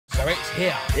So it's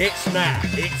here, it's now,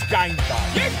 it's game day.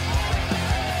 Yes!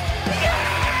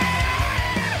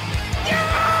 Yeah!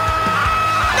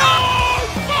 No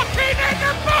fucking in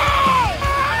the ball!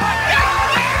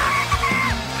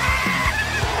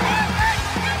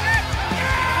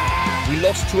 We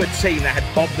lost to a team that had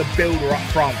Bob the Builder up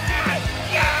front.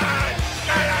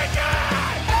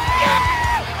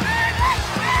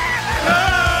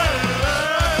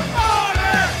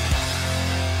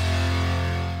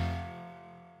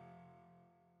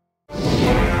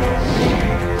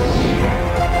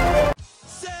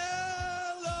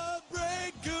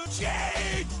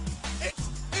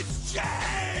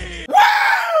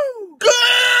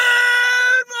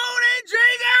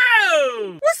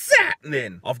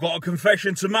 I've got a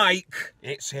confession to make.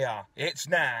 It's here, it's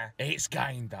now, it's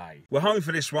game day. We're home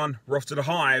for this one. We're off to the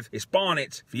Hive. It's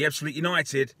Barnet for Ebbsfleet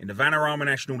United in the Vanarama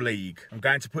National League. I'm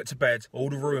going to put to bed all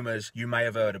the rumours you may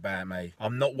have heard about me.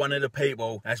 I'm not one of the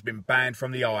people that's been banned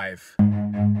from the Hive.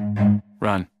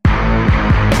 Run.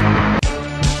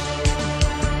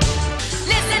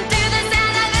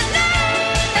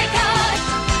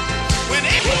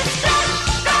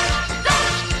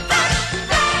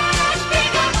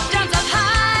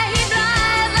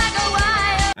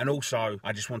 And also,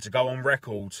 I just want to go on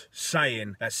record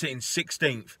saying that sitting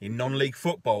 16th in non-league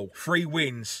football, 3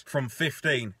 wins from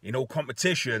 15 in all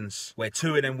competitions, where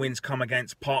 2 of them wins come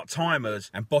against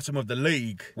part-timers, and bottom of the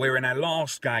league, where in our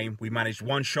last game we managed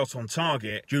 1 shot on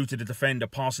target due to the defender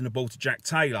passing the ball to Jack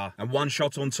Taylor, and 1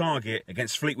 shot on target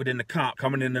against Fleetwood in the Cup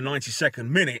coming in the 92nd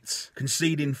minute,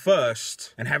 conceding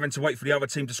first and having to wait for the other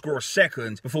team to score a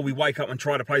second before we wake up and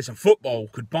try to play some football.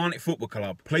 Could Barnet Football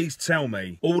Club please tell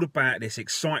me all about this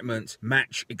excitement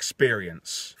match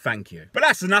experience? Thank you. But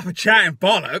that's enough of chatting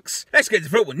bollocks. Let's get to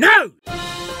football. No!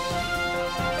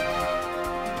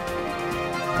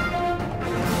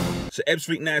 So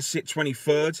Ebbsfleet now sit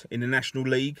 23rd in the National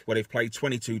League, where they've played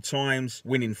 22 times,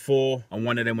 winning 4, and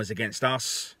 1 of them was against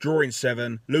us. Drawing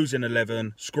 7, losing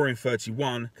 11, scoring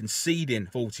 31, conceding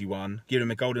 41, giving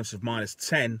them a goal difference of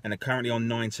 -10, and are currently on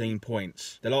 19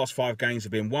 points. The last 5 games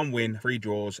have been 1 win, 3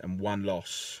 draws, and 1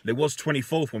 loss. They was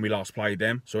 24th when we last played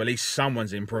them, so at least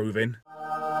someone's improving.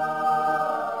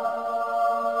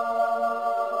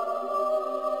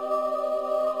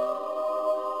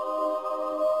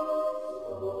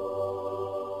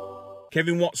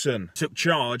 Kevin Watson took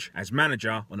charge as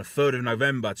manager on the 3rd of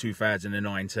November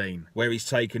 2019, where he's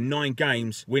taken 9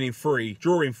 games, winning 3,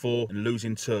 drawing 4 and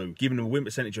losing 2, giving them a win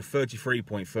percentage of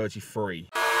 33.33.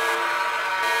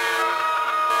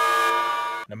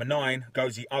 Number 9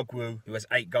 goes the Ugwu, who has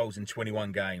 8 goals in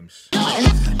 21 games.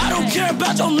 I don't care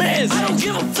about your mess. I don't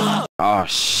give a fuck. Oh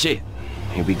shit,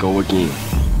 here we go again.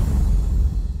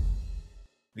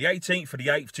 The 18th for the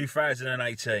 8th,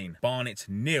 2018. Barnet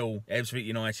 0, Ebbsfleet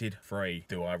United 3.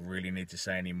 Do I really need to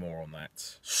say any more on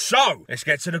that? So, let's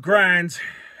get to the ground.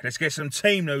 Let's get some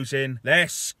team news in.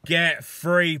 Let's get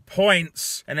 3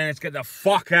 points. And then let's get the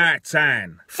fuck out of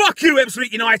town. Fuck you,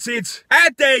 Ebbsfleet United. How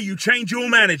dare you change your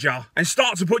manager and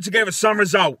start to put together some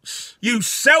results? You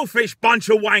selfish bunch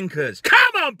of wankers.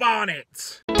 Come on,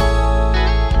 Barnet.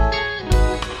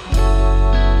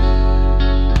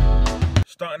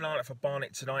 Starting lineup for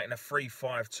Barnet tonight in a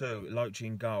 3-5-2, Loach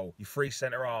in goal. Your 3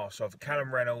 centre-halves, so for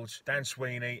Callum Reynolds, Dan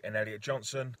Sweeney and Elliot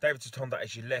Johnson. David Tatonda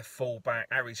as your left full-back,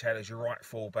 Harry's Head as your right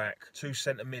full-back. 2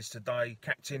 centre-mids today,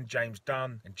 Captain James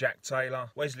Dunn and Jack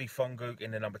Taylor. Wesley Fongook in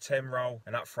the number 10 role.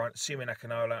 And up front, Simeon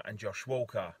Akinola and Josh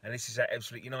Walker. And this is our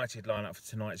Ebbsfleet United lineup for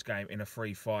tonight's game in a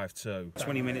 3-5-2.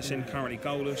 20 minutes in, currently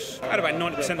goalless. Had about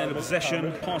 90% of the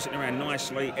possession, passing around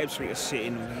nicely. Ebbsfleet are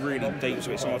sitting really deep,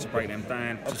 so it's hard to break them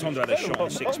down. Tatonda had a shot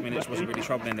 6 minutes, wasn't really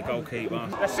troubling the goalkeeper.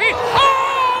 That's it!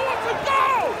 Oh, what's a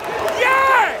goal!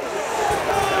 Yes!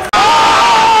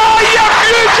 Oh, you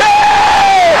beauty!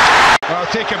 Well,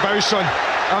 take a bow, son.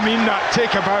 I mean that,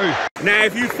 take a bow. Now,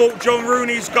 if you thought John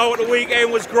Rooney's goal at the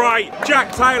weekend was great,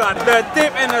 Jack Taylor, the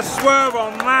dip and the swerve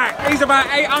on that. He's about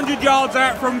 800 yards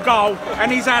out from goal, and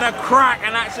he's had a crack,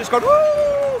 and that's just gone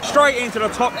woo, straight into the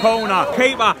top corner.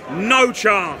 Keeper, no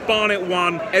chance. Barnet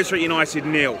 1, Ebbsfleet United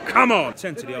 0. Come on.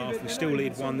 10 to the half, we still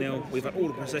lead 1-0. We've had all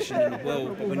the possession in the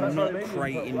world, but we're not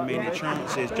creating many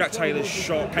chances. Jack Taylor's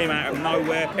shot came out of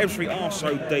nowhere. Ebbsfleet are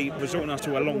so deep, resorting us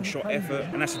to a long shot effort,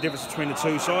 and that's the difference between the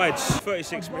 2 sides.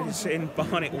 36 minutes in,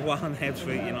 Barnet 1,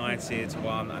 Ebbsfleet United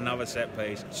 1. Another set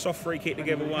piece. Soft free kick to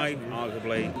give away,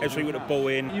 arguably. Ebbsfleet with the ball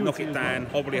in, knock it down,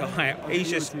 hobbly high. He's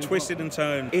just twisted and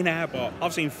turned in our box.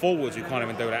 I've seen forwards who can't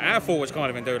even do that. Our forwards can't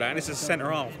even do that. And this is a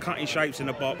centre half, cutting shapes in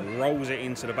the box, rolls it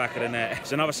into the back of the net.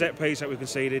 It's another set piece that we've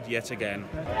conceded yet again.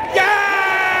 Yes!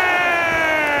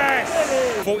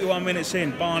 41 minutes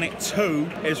in, Barnet 2,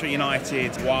 Ebbsfleet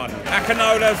United 1.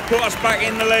 Akinola's put us back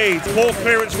in the lead. Poor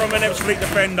clearance from an Ebbsfleet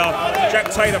defender.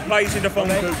 Jack Taylor plays in the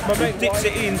Fonku, dips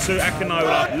it into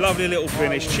Akinola. Lovely little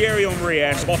finish. Cherry on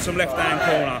Reyes, bottom left-hand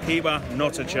corner. Keeper,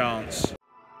 not a chance.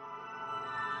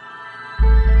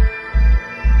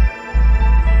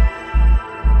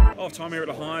 Half time here at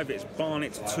the Hive, it's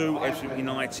Barnet 2, Ebbsfleet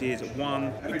United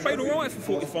 1. We played alright for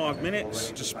 45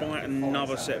 minutes, despite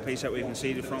another set piece that we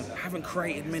conceded from. Haven't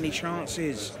created many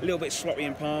chances. A little bit sloppy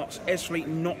in parts. Ebbsfleet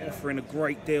not offering a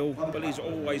great deal, but there's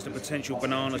always the potential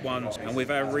banana ones. And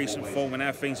with our recent form and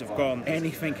how things have gone,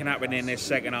 anything can happen in this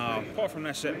second half. Apart from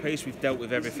that set piece, we've dealt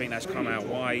with everything that's come our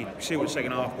way. See what the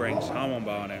second half brings. Come on,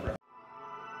 Barnet.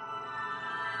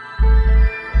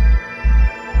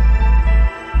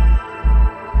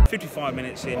 55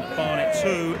 minutes in, Barnet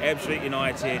 2, Ebbsfleet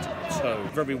United 2.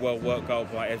 Very well worked goal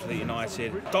by Ebbsfleet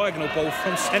United. Diagonal ball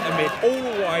from centre mid all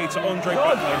the way to Andre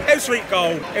Blackman. Ebbsfleet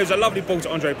goal. It was a lovely ball to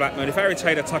Andre Blackman. If Harry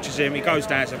Taylor touches him, he goes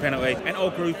down to a penalty. And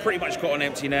Ogrew pretty much got an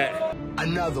empty net.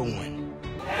 Another one.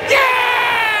 Yeah!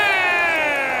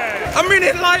 A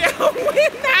minute later, we're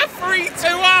now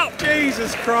 3-2 up.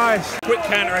 Jesus Christ. Quick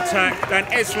counter-attack down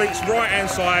Ebbsfleet's right-hand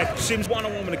side. Sims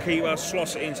one-on-one with the keeper,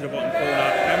 slots it into the bottom corner.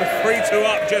 And we're 3-2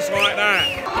 up just like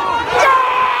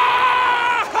that.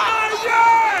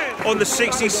 On the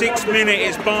 66th minute,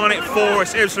 it's Barnet 4,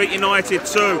 it's Ebbsfleet United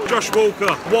 2. Josh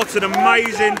Walker, what an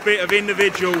amazing bit of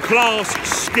individual class,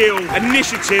 skill,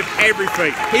 initiative,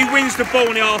 everything. He wins the ball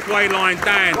on the halfway line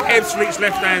down Ebbsfleet's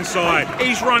left-hand side.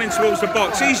 He's running towards the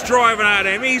box, he's driving at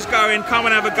him, he's going, come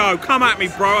and have a go. Come at me,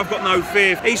 bro, I've got no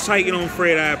fear. He's taking on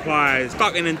 3 of their players,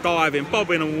 ducking and diving,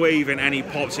 bobbing and weaving, and he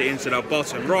pops it into the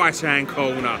bottom right-hand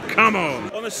corner. Come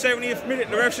on. On the 70th minute,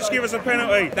 the refs just give us a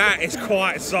penalty. That is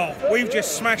quite soft. We've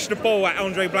just smashed the ball at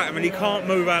Andre Blackman. He can't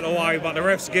move out of the way, but the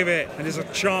refs give it, and there's a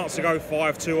chance to go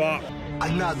 5-2 up.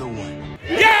 Another one.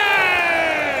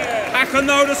 Yeah!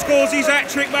 Akinola scores his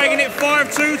hat-trick, making it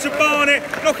 5-2 to Barnet,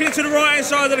 knocking it to the right-hand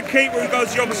side of the keeper, who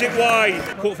goes the opposite way.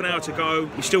 Quarter of an hour to go.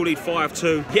 We still lead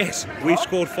 5-2. Yes, we've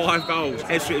scored 5 goals.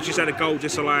 Ebbsfleet just had a goal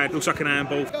disallowed. Looks like an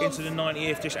handball. Into the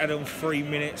 90th, just added on 3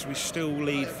 minutes. We still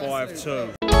lead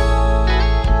 5-2.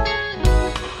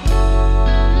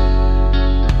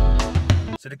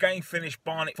 So the game finished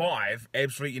Barnet 5,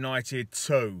 Ebbsfleet United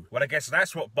 2. Well, I guess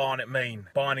that's what Barnet mean,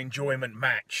 by an enjoyment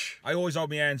match. I always hold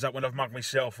my hands up when I've mugged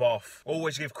myself off.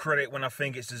 Always give credit when I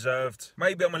think it's deserved.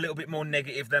 Maybe I'm a little bit more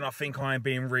negative than I think I am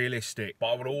being realistic,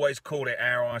 but I would always call it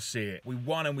how I see it. We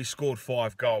won and we scored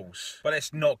 5 goals. But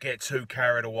let's not get too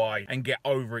carried away and get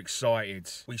overexcited.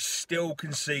 We still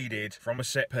conceded from a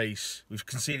set piece. We've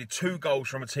conceded 2 goals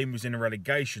from a team who was in the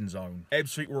relegation zone.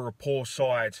 Ebbsfleet were a poor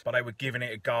side, but they were giving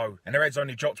it a go. And their heads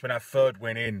only dropped when our 3rd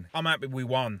win in. I'm happy we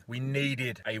won. We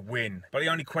needed a win. But the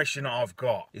only question that I've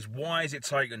got is, why has it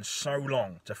taken so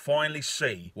long to finally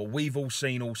see what we've all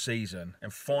seen all season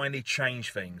and finally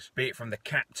change things, be it from the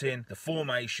captain, the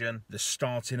formation, the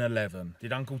starting 11?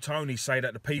 Did Uncle Tony say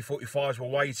that the P45s were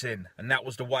waiting and that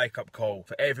was the wake-up call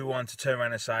for everyone to turn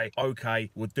around and say, okay,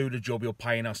 we'll do the job you're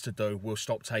paying us to do, we'll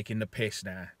stop taking the piss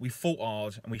now? We fought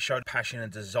hard and we showed passion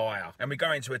and desire, and we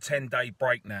go into a 10-day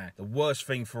break now. The worst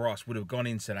thing for us would have gone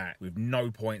into that with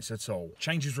no points at all.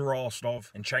 Changes were asked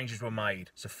of and changes were made,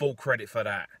 so full credit for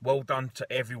that. Well done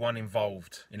to everyone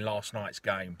involved in last night's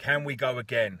game. Can we go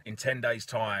again in 10 days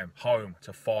time, home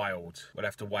to Fylde? We'll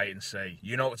have to wait and see.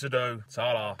 You know what to do.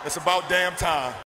 Ta-da. It's about damn time.